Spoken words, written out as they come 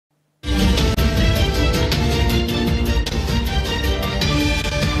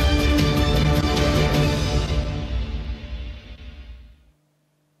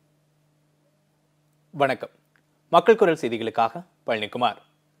வணக்கம். மக்கள் குரல் செய்திகளுக்காக பழனிக்குமார்.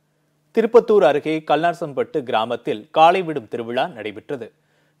 திருப்பத்தூர் அருகே கல்லார்சம்பட்டு கிராமத்தில் காளை விடும் திருவிழா நடைபெற்றது.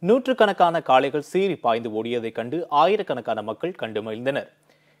 நூற்றுக்கணக்கான காளைகள் சீறி பாய்ந்து ஓடியதைக் கண்டு ஆயிரக்கணக்கான மக்கள் கண்டு மகிழ்ந்தனர்.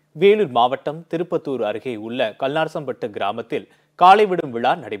 வேலூர் மாவட்டம் திருப்பத்தூர் அருகே உள்ள கல்லார்சம்பட்டு கிராமத்தில் காளை விடும்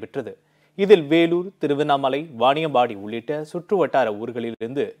விழா நடைபெற்றது. இதில் வேலூர், திருவண்ணாமலை, வாணியம்பாடி உள்ளிட்ட சுற்று வட்டார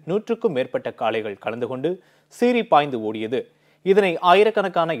ஊர்களிலிருந்து 100க்கும் மேற்பட்ட காளைகள் கலந்து கொண்டு சீறி பாய்ந்து ஓடியது. இதனை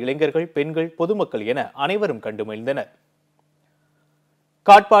ஆயிரக்கணக்கான இளைஞர்கள், பெண்கள், பொதுமக்கள் என அனைவரும் கண்டு மகிழ்ந்தனர்.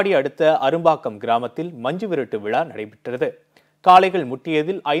 காட்பாடி அடுத்த அரும்பாக்கம் கிராமத்தில் மஞ்சு விரட்டு விழா நடைபெற்றது. காளைகள்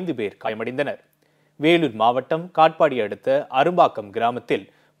முட்டியதில் 5 பேர் காயமடைந்தனர். வேலூர் மாவட்டம் காட்பாடி அடுத்த அரும்பாக்கம் கிராமத்தில்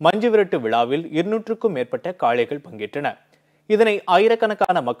மஞ்சு விரட்டு விழாவில் 200க்கும் மேற்பட்ட காளைகள் பங்கேற்றன. இதனை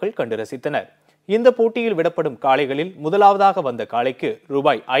ஆயிரக்கணக்கான மக்கள் கண்டு ரசித்தனர். இந்த போட்டியில் விடப்படும் காளைகளில் முதலாவதாக வந்த காளைக்கு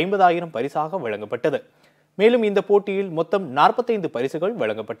ரூபாய் 50,000 பரிசாக வழங்கப்பட்டது. மேலும் இந்த போட்டியில் மொத்தம் 45 பரிசுகள்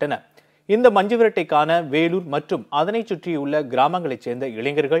வழங்கப்பட்டன. இந்த மஞ்சு விரட்டை காண வேலூர் மற்றும் அதனை சுற்றியுள்ள கிராமங்களைச் சேர்ந்த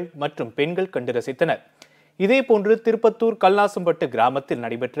இளைஞர்கள் மற்றும் பெண்கள் கண்டு ரசித்தனர். இதேபோன்று திருப்பத்தூர் கல்லாசம்பட்டு கிராமத்தில்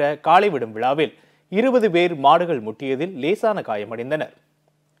நடைபெற்ற காளை விடும் விழாவில் 20 பேர் மாடுகள் முட்டியதில் லேசான காயமடைந்தனர்.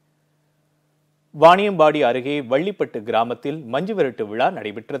 வாணியம்பாடி அருகே வள்ளிப்பட்டு கிராமத்தில் மஞ்சு விரட்டு விழா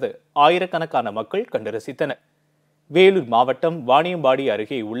நடைபெற்றது. ஆயிரக்கணக்கான மக்கள் கண்டு ரசித்தனர். வேலூர் மாவட்டம் வாணியம்பாடி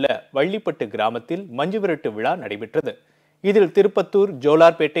அருகே உள்ள வள்ளிப்பட்டு கிராமத்தில் மஞ்சு விரட்டு விழா நடைபெற்றது. இதில் திருப்பத்தூர்,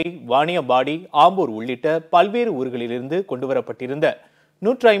 ஜோலார்பேட்டை, வாணியம்பாடி, ஆம்பூர் உள்ளிட்ட பல்வேறு ஊர்களிலிருந்து கொண்டுவரப்பட்டிருந்த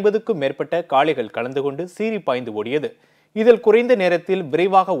 150க்கும் மேற்பட்ட காளைகள் கலந்து கொண்டு சீறி பாய்ந்து ஓடியது. இதில் குறைந்த நேரத்தில்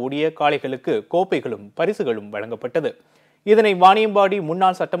விரைவாக ஓடிய காளைகளுக்கு கோப்பைகளும் பரிசுகளும் வழங்கப்பட்டது. இதனை வாணியம்பாடி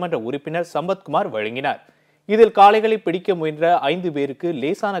முன்னாள் சட்டமன்ற உறுப்பினர் சம்பத்குமார் வழங்கினார். இதில் காளைகளை பிடிக்க முயன்ற 5 பேருக்கு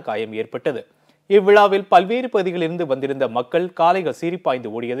லேசான காயம் ஏற்பட்டது. இவ்விழாவில் பல்வேறு பகுதிகளிலிருந்து வந்திருந்த மக்கள் காளைகள் சீரிப்பாய்ந்து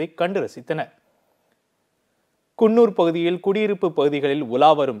ஓடியதை கண்டு ரசித்தனர். குன்னூர் பகுதியில் குடியிருப்பு பகுதிகளில் உலா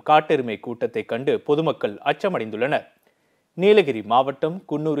வரும் காட்டெருமை கூட்டத்தை கண்டு பொதுமக்கள் அச்சமடைந்துள்ளனர். நீலகிரி மாவட்டம்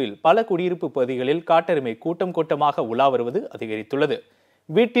குன்னூரில் பல குடியிருப்பு பகுதிகளில் காட்டெருமை கூட்டம் கூட்டமாக உலா வருவது அதிகரித்துள்ளது.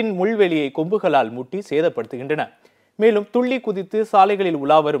 வீட்டின் முள்வெளியை கொம்புகளால் முட்டி சேதப்படுத்துகின்றன. மேலும் துள்ளி குதித்து சாலைகளில்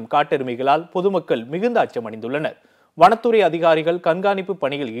உலா வரும் காட்டெருமைகளால் பொதுமக்கள் மிகுந்த அச்சமடைந்துள்ளனர். வனத்துறை அதிகாரிகள் கண்காணிப்பு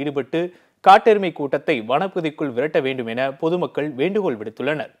பணியில் ஈடுபட்டு காட்டெருமை கூட்டத்தை வனப்பகுதிக்குள் விரட்ட வேண்டும் என பொதுமக்கள் வேண்டுகோள்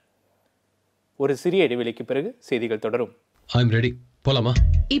விடுத்துள்ளனர். ஒரு சிறிய இடைவெளிக்கு பிறகு செய்திகள் தொடரும். போலாமா?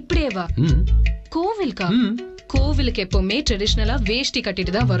 இப்படியே வா. கோவிலுக்கா? கோவிலுக்கு எப்பவுமே ட்ரெடிஷனலா வேஷ்டி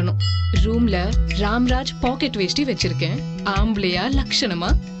கட்டிட்டு தான் வரணும். ரூம்ல ராம்ராஜ் பாக்கெட் வேஷ்டி வச்சிருக்கேன். ஆம்பளையா லட்சணமா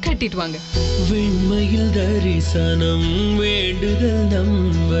கட்டிட்டு வாங்க. வெண்மையில் தரிசனம் வேண்டுதல் நம்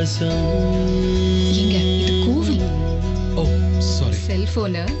வசம். இங்க இது கோவில். ஓ சாரி.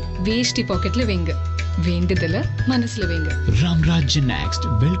 செல்போனை வேஷ்டி பாக்கெட்ல வைங்க. வேண்டுதல மனசுல வைங்க. Ramraj next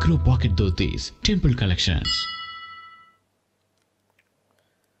Velcro packet dhotis temple collections.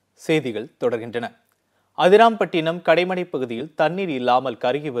 செய்திகள் தொடர்கின்றன. அதிராம்பட்டினம் கடைமடை பகுதியில் தண்ணீர் இல்லாமல்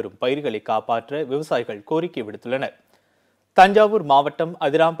கருகி வரும் பயிர்களை காப்பாற்ற விவசாயிகள் கோரிக்கை விடுத்துள்ளனர். தஞ்சாவூர் மாவட்டம்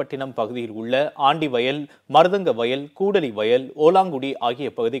அதிராம்பட்டினம் பகுதியில் உள்ள ஆண்டி வயல், மருதங்க வயல், கூடலி வயல், ஓலாங்குடி ஆகிய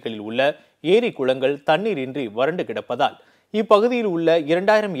பகுதிகளில் உள்ள ஏரி குளங்கள் தண்ணீரின்றி வறண்டு கிடப்பதால் இப்பகுதியில் உள்ள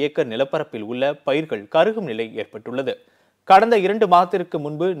 2000 ஏக்கர் நிலப்பரப்பில் உள்ள பயிர்கள் கருகும் நிலை ஏற்பட்டுள்ளது. கடந்த 2 மாதத்திற்கு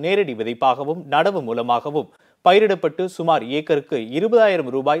முன்பு நேரடி விதைப்பாகவும் நடவு மூலமாகவும் பயிரிடப்பட்டு சுமார் ஏக்கருக்கு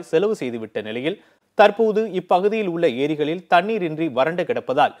 20,000 ரூபாய் செலவு செய்துவிட்ட நிலையில் தற்போது இப்பகுதியில் உள்ள ஏரிகளில் தண்ணீரின்றி வறண்டு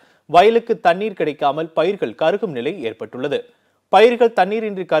கிடப்பதால் வயலுக்கு தண்ணீர் கிடைக்காமல் பயிர்கள் கருகும் நிலை ஏற்பட்டுள்ளது. பயிர்கள்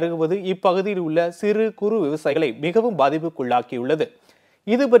தண்ணீரின்றி கருகுவது இப்பகுதியில் உள்ள சிறு குறு விவசாயிகளை மிகவும் பாதிப்புக்குள்ளாக்கியுள்ளது.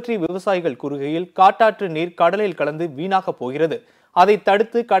 இது பற்றி விவசாயிகள் கூறுகையில், காட்டாற்று நீர் கடலில் கலந்து வீணாக போகிறது. அதை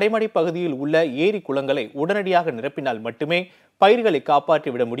தடுத்து கடைமடை பகுதியில் உள்ள ஏரி குளங்களை உடனடியாக நிரப்பினால் மட்டுமே பயிர்களை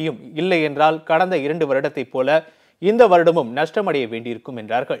காப்பாற்றிவிட முடியும். இல்லை என்றால் கடந்த 2 வருடத்தைப் போல இந்த வருடமும் நஷ்டமடைய வேண்டியிருக்கும்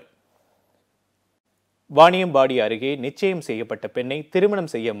என்றார்கள். வாணியம்பாடி அருகே நிச்சயம் செய்யப்பட்ட பெண்ணை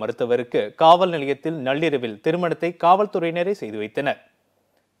திருமணம் செய்ய மறுத்தவருக்கு காவல் நிலையத்தில் நள்ளிரவில் திருமணத்தை காவல்துறையினரே செய்து வைத்தனர்.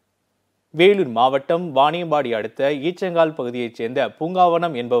 வேலூர் மாவட்டம் வாணியம்பாடி அடுத்த ஈச்சங்கால் பகுதியைச் சேர்ந்த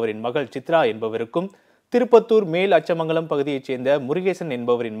பூங்காவனம் என்பவரின் மகள் சித்ரா என்பவருக்கும், திருப்பத்தூர் மேல் அச்சமங்கலம் பகுதியைச் சேர்ந்த முருகேசன்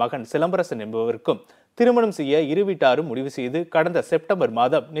என்பவரின் மகன் சிலம்பரசன் என்பவருக்கும் திருமணம் செய்ய இரு வீட்டாரும் முடிவு செய்து கடந்த செப்டம்பர்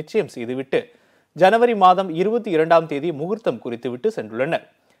மாதம் நிச்சயம் செய்துவிட்டு ஜனவரி மாதம் 22ஆம் தேதி முகூர்த்தம் குறித்துவிட்டு சென்றுள்ளனர்.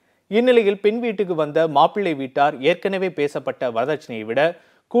 இந்நிலையில் பெண் வீட்டுக்கு வந்த மாப்பிள்ளை வீட்டார் ஏற்கனவே பேசப்பட்ட வரதட்சணையை விட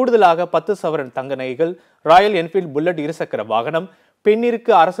கூடுதலாக 10 சவரன் தங்க நகைகள், ராயல் என்ஃபீல்ட் புல்லட் இருசக்கர வாகனம்,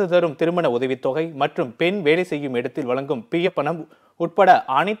 பெண்ணிற்கு அரசு தரும் திருமண உதவித்தொகை மற்றும் பெண் வேலை செய்யும் இடத்தில் வழங்கும் பிஎஃப் பணம் உட்பட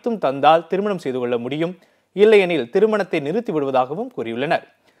அனைத்தும் தந்தால் திருமணம் செய்து கொள்ள முடியும், இல்லையெனில் திருமணத்தை நிறுத்தி விடுவதாகவும் கூறியுள்ளனர்.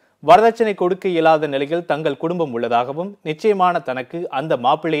 வரதட்சணை கொடுக்க இயலாத நிலையில் தங்கள் குடும்பம் உள்ளதாகவும் நிச்சயமான தனக்கு அந்த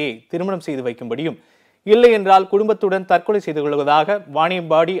மாப்பிள்ளையை திருமணம் செய்து வைக்கும்படியும், இல்லை என்றால் குடும்பத்துடன் தற்கொலை செய்து கொள்வதாக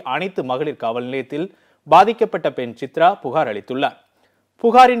வாணியம்பாடி அனைத்து மகளிர் காவல் நிலையத்தில் பாதிக்கப்பட்ட பெண் சித்ரா புகார் அளித்துள்ளார்.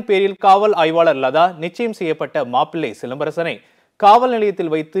 புகாரின் பேரில் காவல் ஆய்வாளர் லதா நிச்சயம் செய்யப்பட்ட மாப்பிள்ளை சிலம்பரசனை காவல்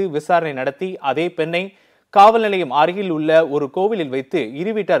நிலையத்தில் வைத்து விசாரணை நடத்தி அதே பெண்ணை காவல் நிலையம் அருகில் உள்ள ஒரு கோவிலில் வைத்து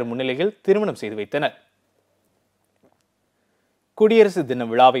இரு வீட்டார் முன்னிலையில் திருமணம் செய்து வைத்தனர். குடியரசு தின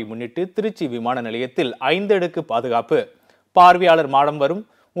விழாவை முன்னிட்டு திருச்சி விமான நிலையத்தில் 5 அடுக்கு பாதுகாப்பு. பார்வையாளர் மாடம் வரும்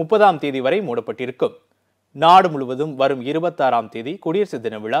 30ஆம் தேதி வரை மூடப்பட்டிருக்கும். நாடு முழுவதும் வரும் 26ஆம் தேதி குடியரசு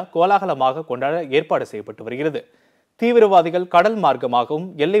தின விழா கோலாகலமாக கொண்டாட ஏற்பாடு செய்யப்பட்டு வருகிறது. தீவிரவாதிகள் கடல் மார்க்கமாகவும்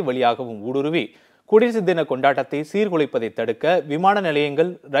எல்லை வழியாகவும் ஊடுருவி குடியரசு தின கொண்டாட்டத்தை சீர்குலைப்பதை தடுக்க விமான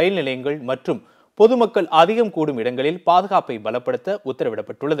நிலையங்கள், ரயில் நிலையங்கள் மற்றும் பொதுமக்கள் அதிகம் கூடும் இடங்களில் பாதுகாப்பை பலப்படுத்த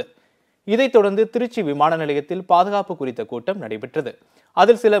உத்தரவிடப்பட்டுள்ளது. இதைத் தொடர்ந்து திருச்சி விமான நிலையத்தில் பாதுகாப்பு குறித்த கூட்டம் நடைபெற்றது.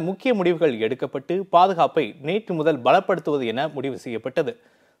 அதில் சில முக்கிய முடிவுகள் எடுக்கப்பட்டு பாதுகாப்பை நேற்று முதல் பலப்படுத்துவது என முடிவு செய்யப்பட்டது.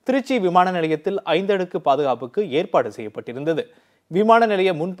 திருச்சி விமான நிலையத்தில் 5 அடுக்கு பாதுகாப்புக்கு ஏற்பாடு செய்யப்பட்டிருந்தது. விமான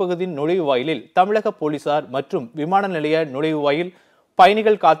நிலைய முன்பகுதியின் நுழைவு வாயிலில் தமிழக போலீசார் மற்றும் விமான நிலைய நுழைவு வாயில்,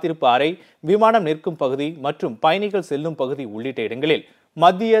 பயணிகள் காத்திருப்பு அறை, விமானம் நிற்கும் பகுதி மற்றும் பயணிகள் செல்லும் பகுதி உள்ளிட்ட இடங்களில்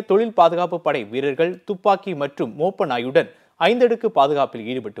மத்திய தொழில் பாதுகாப்பு படை வீரர்கள் துப்பாக்கி மற்றும் மோப்ப நாயுடன் 5 அடுக்கு பாதுகாப்பில்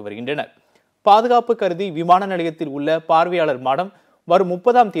ஈடுபட்டு வருகின்றனர். பாதுகாப்பு கருதி விமான நிலையத்தில் உள்ள பார்வையாளர் மாடம் வரும்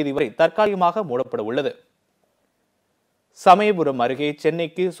 30ஆம் தேதி வரை தற்காலிகமாக மூடப்பட உள்ளது. சமயபுரம் அருகே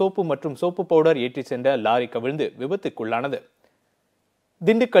சென்னைக்கு சோப்பு மற்றும் சோப்பு பவுடர் ஏற்றி சென்ற லாரி கவிழ்ந்து விபத்துக்குள்ளானது.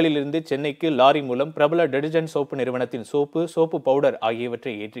 திண்டுக்கல்லிலிருந்து சென்னைக்கு லாரி மூலம் பிரபல டிடர்ஜென்ட் சோப்பு நிறுவனத்தின் சோப்பு பவுடர்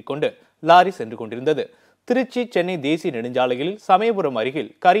ஆகியவற்றை ஏற்றிக்கொண்டு லாரி சென்று கொண்டிருந்தது. திருச்சி சென்னை தேசிய நெடுஞ்சாலையில் சமயபுரம்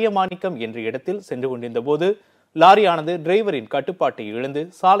அருகில் கரியமாணிக்கம் என்ற இடத்தில் சென்று கொண்டிருந்த போது லாரியானது டிரைவரின் கட்டுப்பாட்டை இழந்து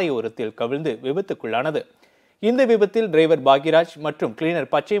சாலையோரத்தில் கவிழ்ந்து விபத்துக்குள்ளானது. இந்த விபத்தில் டிரைவர் பாக்யராஜ் மற்றும்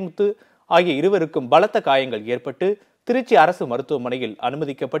கிளீனர் பச்சைமுத்து ஆகிய இருவருக்கும் பலத்த காயங்கள் ஏற்பட்டு திருச்சி அரசு மருத்துவமனையில்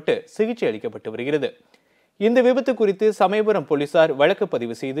அனுமதிக்கப்பட்டு சிகிச்சை அளிக்கப்பட்டு வருகிறது. இந்த விபத்து குறித்து சமயபுரம் போலீசார் வழக்கு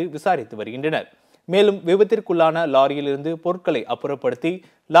பதிவு செய்து விசாரித்து வருகின்றனர். மேலும் விபத்திற்குள்ளான லாரியிலிருந்து பொருட்களை அப்புறப்படுத்தி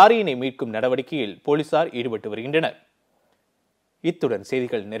லாரியினை மீட்கும் நடவடிக்கையில் போலீசார் ஈடுபட்டு வருகின்றனர். இத்துடன்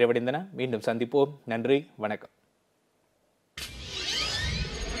செய்திகள் நிறைவடைந்தன. மீண்டும் சந்திப்போம். நன்றி, வணக்கம்.